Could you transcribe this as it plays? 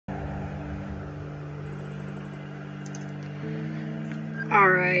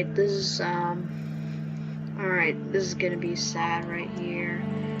Alright, this is alright, this is gonna be sad right here.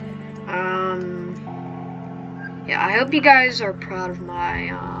 Yeah, I hope you guys are proud of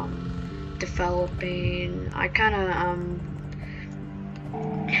my developing. I kinda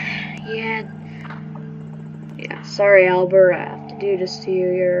yeah, sorry Albert, I have to do this to you.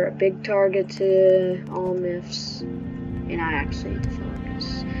 You're a big target to all myths, and I actually developed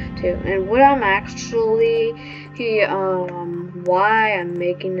this too. And what I'm actually why I'm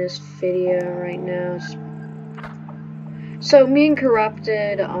making this video right now is, so me and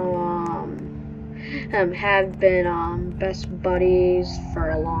Corrupted have been best buddies for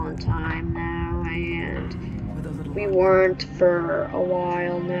a long time now, and we weren't for a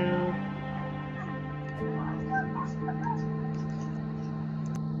while now.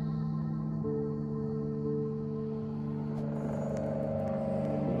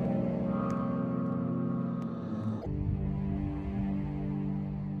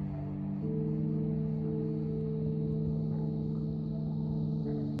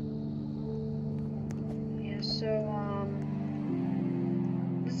 So,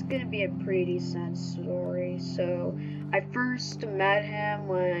 this is gonna be a pretty sad story. So, I first met him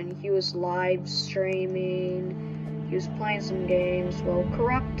when he was live streaming. He was playing some games. Well,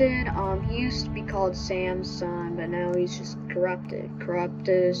 Corrupted, he used to be called Sam's son, but now he's just Corrupted.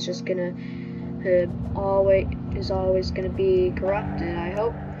 Corrupted is just gonna, always gonna be Corrupted. I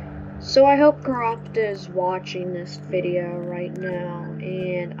hope Corrupted is watching this video right now,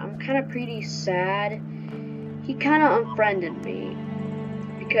 and I'm kind of pretty sad. He kind of unfriended me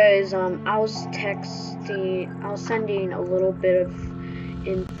because I was sending a little bit of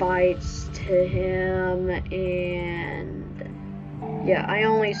invites to him, and yeah, I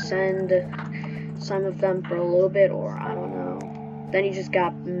only send some of them for a little bit, or I don't know. Then he just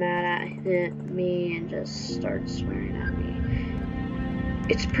got mad at me and just started swearing at me.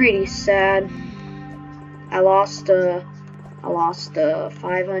 It's pretty sad. I lost a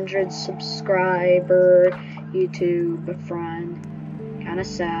 500 subscriber YouTube friend. Kinda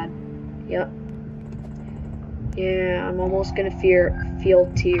sad. Yep. Yeah, I'm almost gonna feel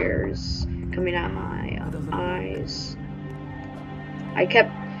tears coming out my eyes. I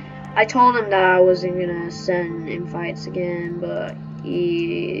told him that I wasn't gonna send invites again, but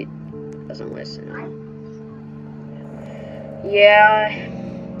he doesn't listen. Yeah,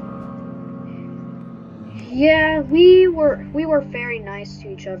 we were very nice to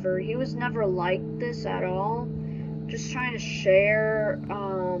each other. He was never like this at all. Just trying to share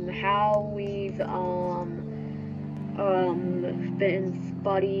how we've been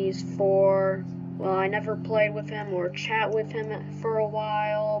buddies for. Well, I never played with him or chat with him for a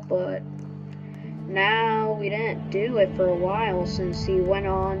while, but now we didn't do it for a while since he went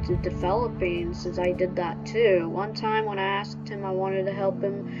on to developing, since I did that too. One time when I asked him I wanted to help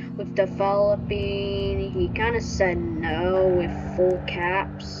him with developing, he kind of said no with full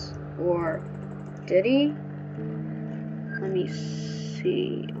caps. Or did he? Let me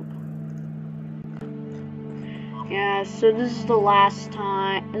see. Yeah, so this is the last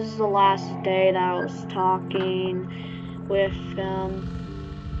day that I was talking with him.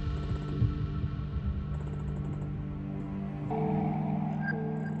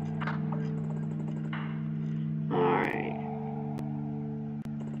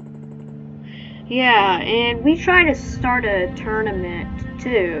 Yeah, and we tried to start a tournament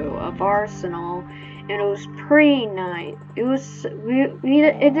too of Arsenal, and it was pretty nice. It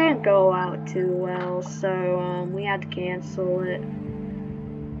didn't go out too well, so we had to cancel it.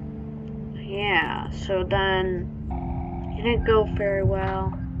 Yeah, so then it didn't go very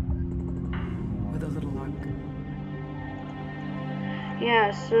well. With a little luck.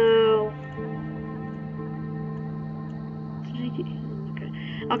 Yeah, so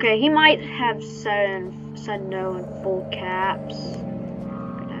okay, he might have said no in full caps.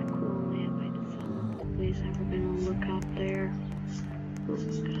 Look at that cool lamp I developed. Nobody's ever been to look up there. Oh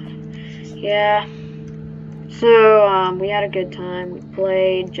god. Yeah. So we had a good time. We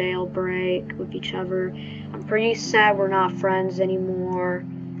played Jailbreak with each other. I'm pretty sad we're not friends anymore.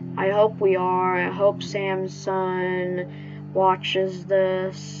 I hope we are. I hope Sam's son watches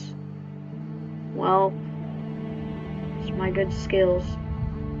this. Well, it's my good skills.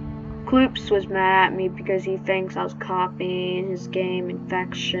 Kloops was mad at me because he thinks I was copying his game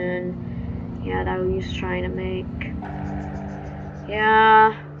Infection. Yeah, that he was trying to make.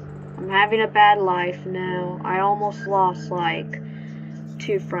 Yeah, I'm having a bad life now. I almost lost like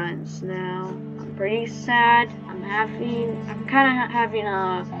 2 friends now. I'm pretty sad. I'm kind of having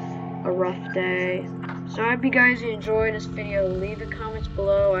a rough day. So I hope you guys enjoyed this video. Leave the comments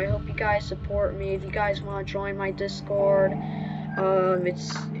below. I hope you guys support me. If you guys want to join my Discord,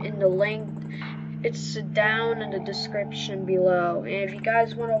 It's in the link. It's down in the description below. And if you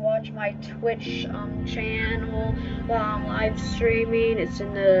guys want to watch my Twitch channel while I'm live streaming, it's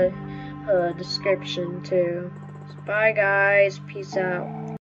in the description too. So bye guys, peace out.